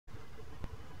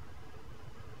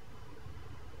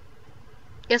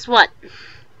Guess what?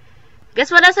 Guess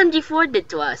what SMG4 did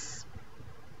to us?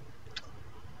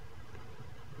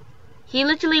 He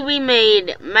literally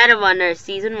remade Meta Runner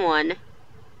Season 1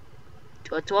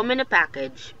 to a 12-minute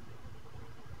package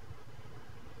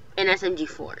in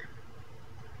SMG4.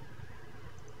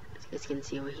 As you guys can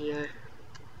see over here.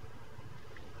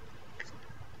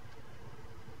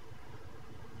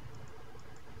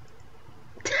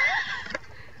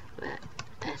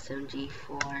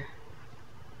 SMG4.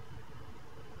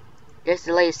 There's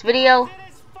the latest video. It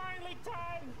is finally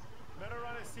time! Meta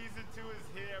Runner Season 2 is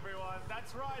here, everyone.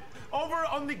 That's right. Over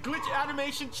on the Glitch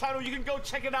Animation channel, you can go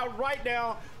check it out right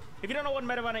now. If you don't know what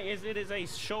Meta Runner is, it is a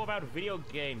show about video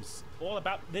games. All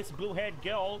about this blue-haired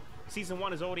girl. Season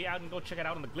 1 is already out, and go check it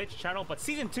out on the Glitch channel. But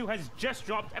Season 2 has just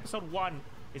dropped. Episode 1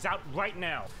 is out right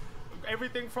now.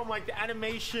 Everything from like the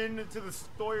animation to the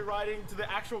story writing to the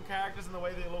actual characters and the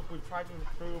way they look, we've tried to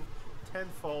improve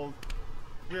tenfold.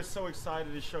 We're so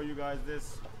excited to show you guys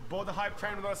this. Board the hype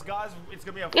train with us, guys. It's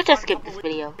gonna be a You just skip this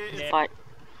video. This part.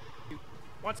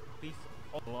 Once, please.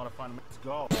 A lot of fun. Let's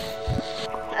go.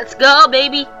 Let's go,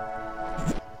 baby.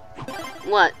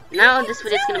 What? Now this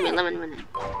video's gonna be 11 minutes.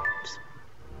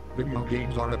 Video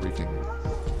games are everything.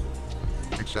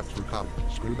 Except for cop.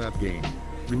 Screw that game.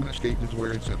 RuneScape is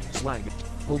where it's at. Slag.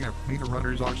 Oh yeah, Meta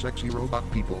Runners are sexy robot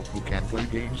people who can play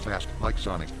games fast, like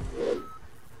Sonic.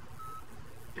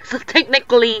 So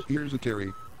technically... Here's a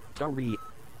Terry. Sorry.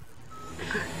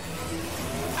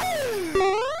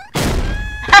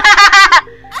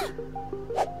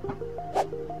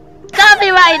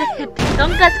 Copyrighted!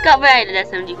 Don't get copyrighted,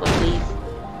 SMG4, please.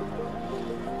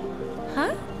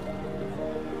 Huh?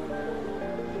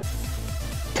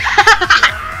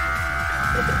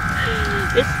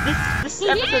 This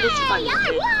episode is funny. Yeah, I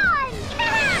won!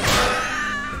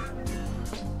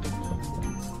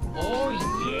 Oh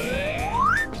yeah!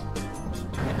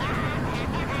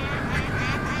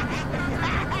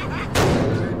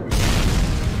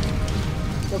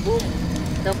 The boom.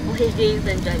 The play games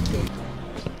and drive games.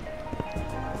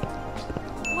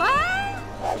 What?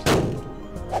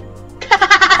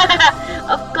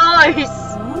 Of course!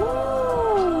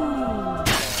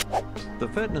 The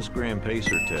Fitness Gram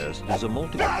Pacer test is a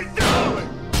multi-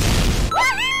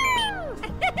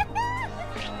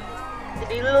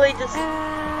 She literally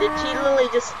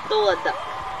just stole a duck.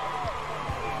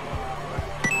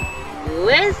 Who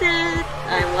is it?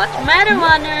 I'm watching Meta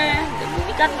Runner. The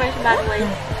movie cut version, by the way.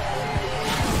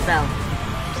 Bell.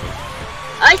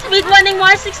 I speed running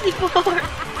Mars 64.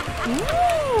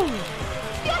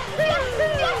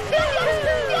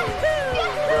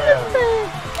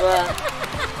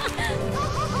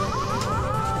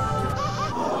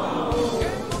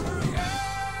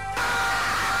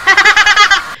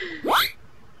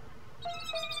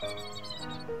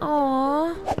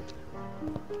 Aww.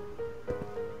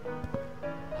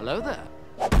 Hello there.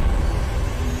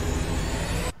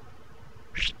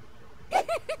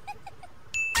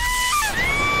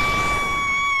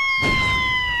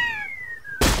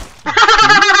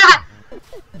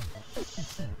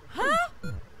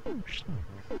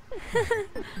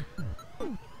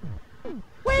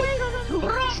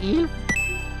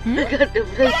 I got the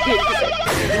best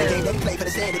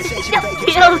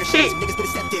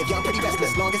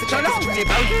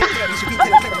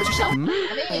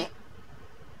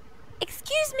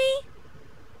Excuse me?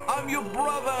 I'm your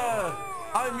brother!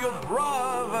 I'm your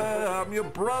brother! I'm your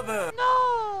brother!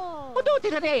 No!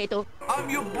 I'm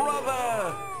your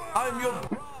brother! I'm your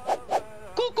brother!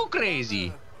 Cuckoo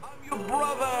crazy! I'm your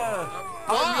brother! Why?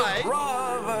 I'm your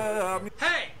brother!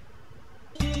 Hey!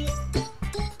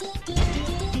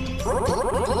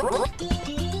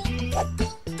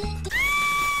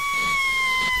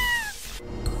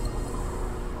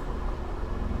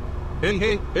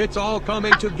 Hey, it's all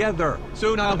coming together.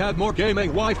 Soon I'll have more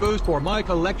gaming waifus for my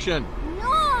collection.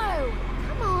 No!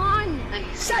 Come on!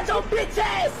 Shut up,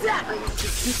 bitches! I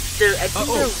think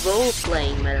they're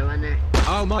role-playing Meta Runner.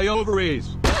 Ow, my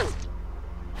ovaries. Huh?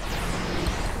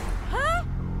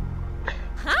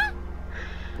 Huh?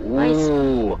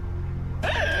 Ooh.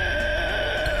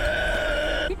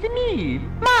 It's me,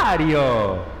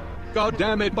 Mario. God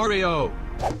damn it, Mario.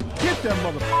 Get them,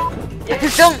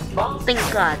 motherfucker! Don't thank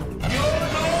God.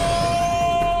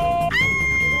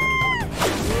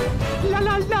 La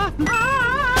la la.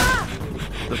 Ah!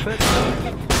 The Fitness...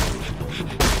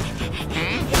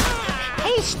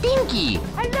 Hey, Stinky.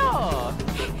 Hello.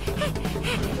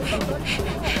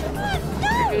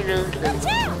 Watch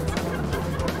out!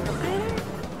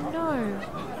 No.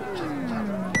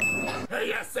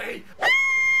 Hey, I say!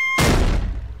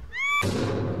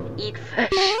 Eat fish.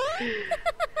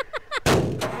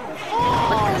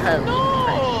 What the hell? Eat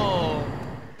fish.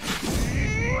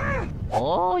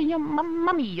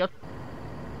 mio.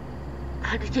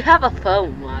 How did you have a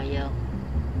phone, Mario?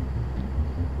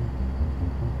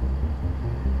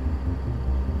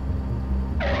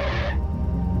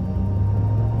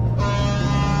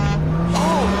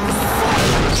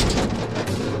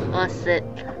 Oh, sit.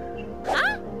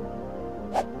 Huh?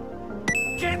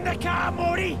 Get in the car,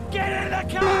 Morty! Get in the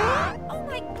car! Oh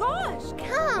my gosh!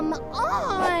 Come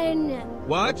on!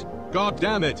 What? God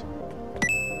damn it.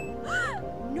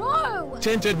 No!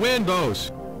 Tinted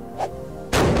windows.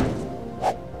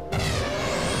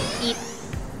 Eat.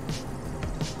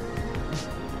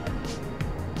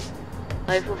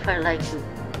 I prefer like you.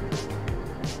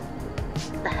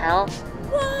 What the hell?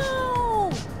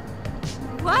 Whoa!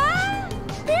 What?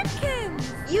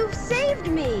 Dickens! You've saved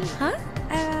me! Huh?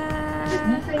 I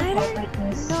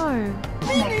don't know.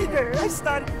 Me neither! I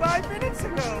started 5 minutes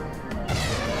ago!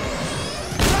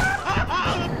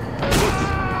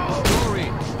 Sorry.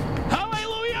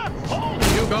 Hallelujah! Oh.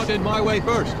 You got in my way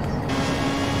first.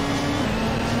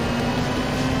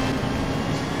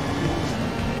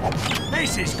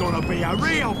 This is gonna be a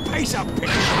real piece of piss!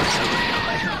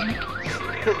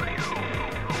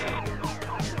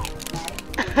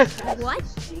 What?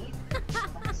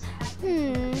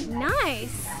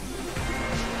 Nice.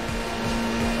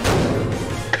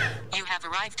 You have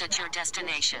arrived at your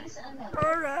destination.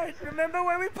 Alright, remember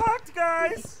where we parked,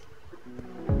 guys?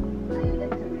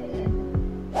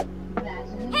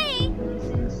 Hey!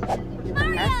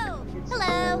 Mario!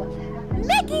 Hello!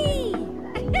 Mickey!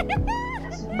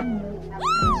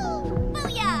 Woo!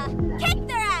 Booyah! Kick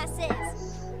their asses!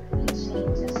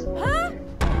 Huh?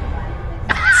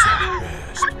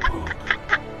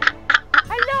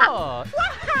 Hello.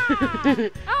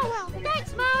 Oh well,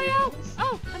 thanks, Mario!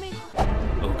 Oh, I mean...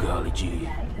 Oh golly gee,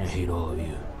 I hate all of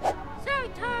you. Sorry,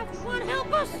 Todd, you wanna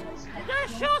help us? You gotta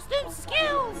show us them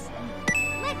skills!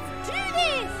 Let's do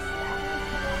this!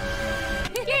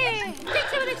 Yeah! Take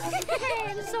some of this!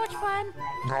 This is so much fun!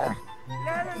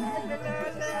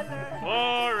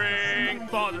 Boring!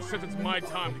 Father says it's my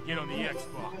time to get on the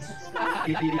Xbox.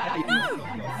 No!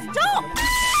 Stop!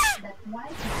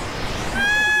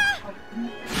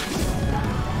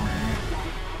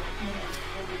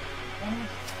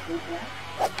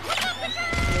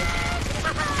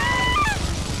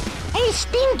 Hey,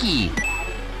 Stinky.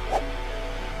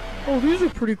 Oh, these are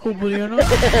pretty cool bananas.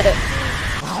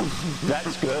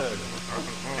 That's good.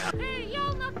 Hey,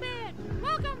 y'all not bad!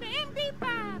 Welcome to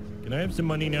MD5! Can I have some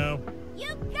money now?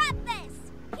 You got this!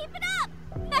 Keep it up!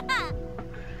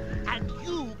 And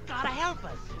you gotta help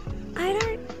us. I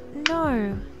don't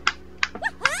know.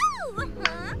 Woohoo!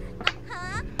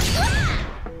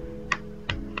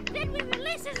 Then we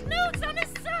release his nudes on his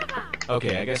server!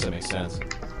 Okay, I guess that makes sense.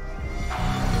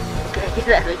 Okay,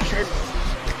 that makes sense.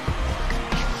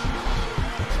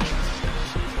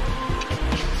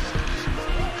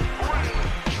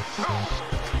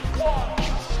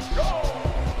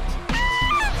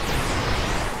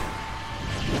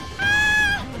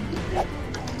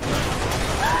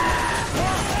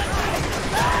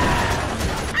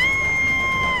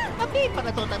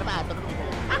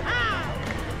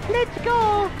 Let's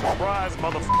go. Surprise,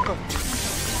 motherfucker!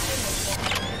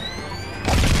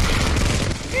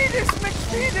 Penis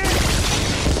McPenis!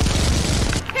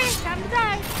 Hey, time to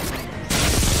die!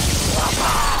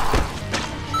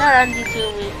 Tarandi to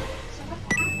me.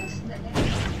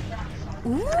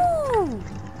 Ooh!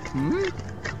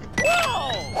 Whoa!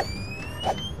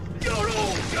 You're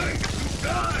all going to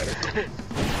die!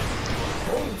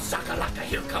 Boom, shakalaka,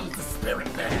 here comes the spirit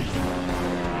band.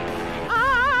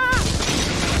 Ah!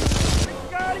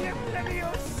 Wingardium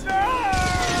Leviosa!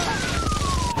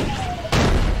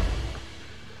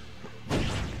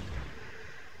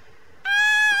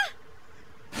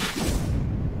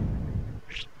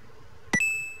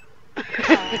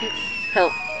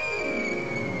 Help.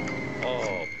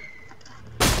 Oh.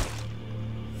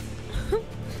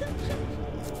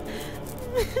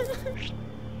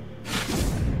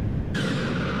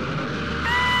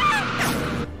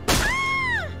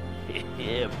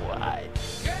 Yeah, boy.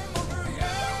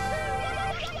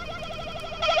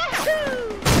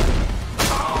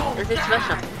 This is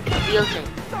special. Real thing.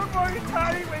 Don't worry,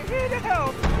 Toddy, we're here to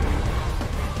help!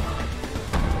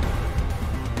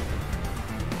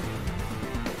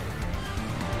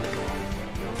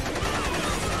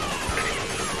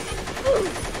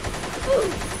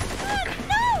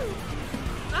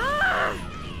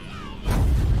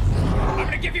 I'm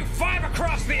gonna give you 5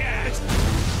 across the ass!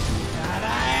 That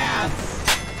ass!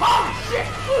 Oh, shit!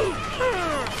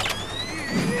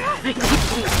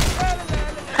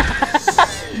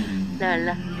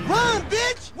 Lala. Run,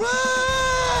 bitch!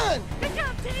 Run! Good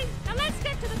job, team! Now let's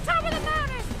get to the top of the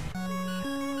mountain!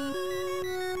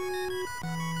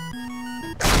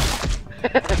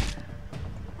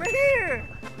 We're here!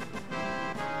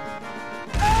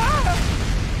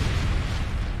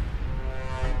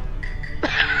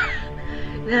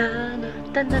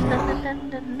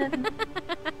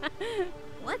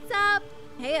 What's up?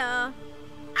 Heya.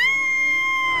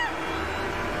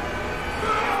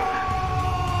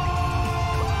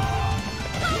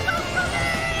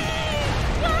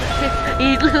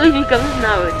 He literally becomes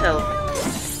Naruto.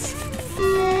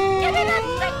 Give me that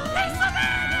big piece of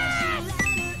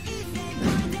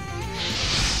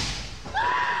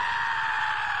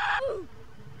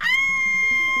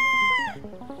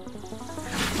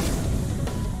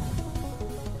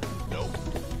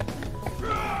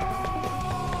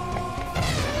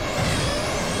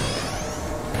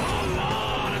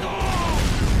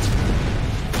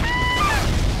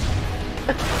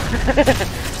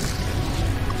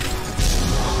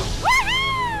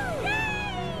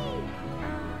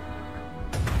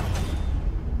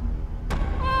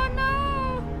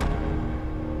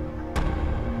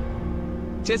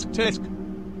Tisk tisk.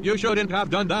 You shouldn't have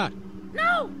done that.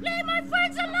 No! Leave my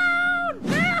friends alone!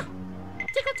 Ah!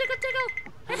 Tickle, tickle, tickle.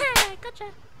 Hey, gotcha.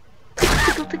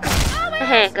 Tickle, tickle.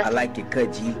 Hey, I like it,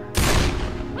 Kudgy.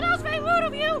 Well, that was very rude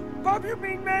of you. Bob, you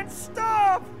mean man,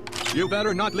 stop! You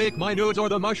better not leak my nudes or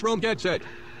the mushroom gets it.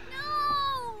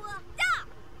 No! Stop!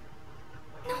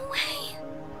 No way.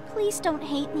 Please don't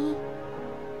hate me.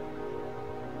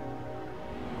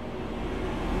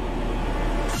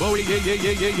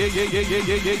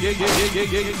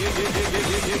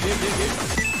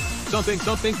 Something,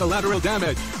 something collateral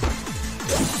damage.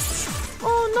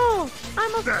 Oh no!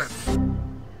 I'm a...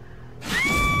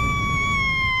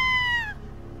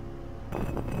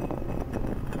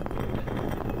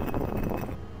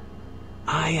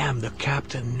 I am the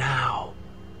captain now.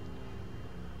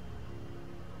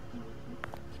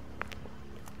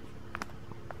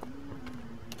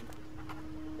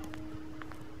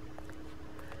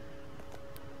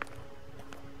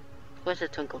 Where's the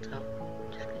twinkle toe?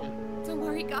 Just kidding. Don't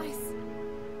worry, guys.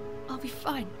 I'll be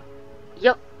fine.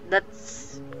 Yup,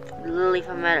 that's Lily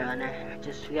from Meta Runner. I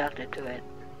just reacted to it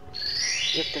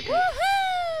yesterday.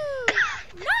 Woohoo!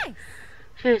 Nice!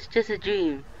 Sure, it's just a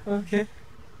dream. Okay.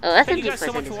 Oh, Thank you SMG4 guys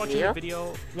so much in for this watching video. the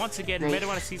video. Once again, Nice. Meta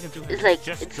Runner Season 2 has It's like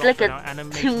just it's dropped like on our a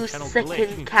animation channel, Glitch. You 2-second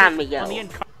can click cameo, on the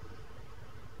end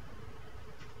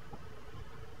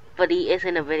but he is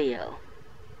in a video.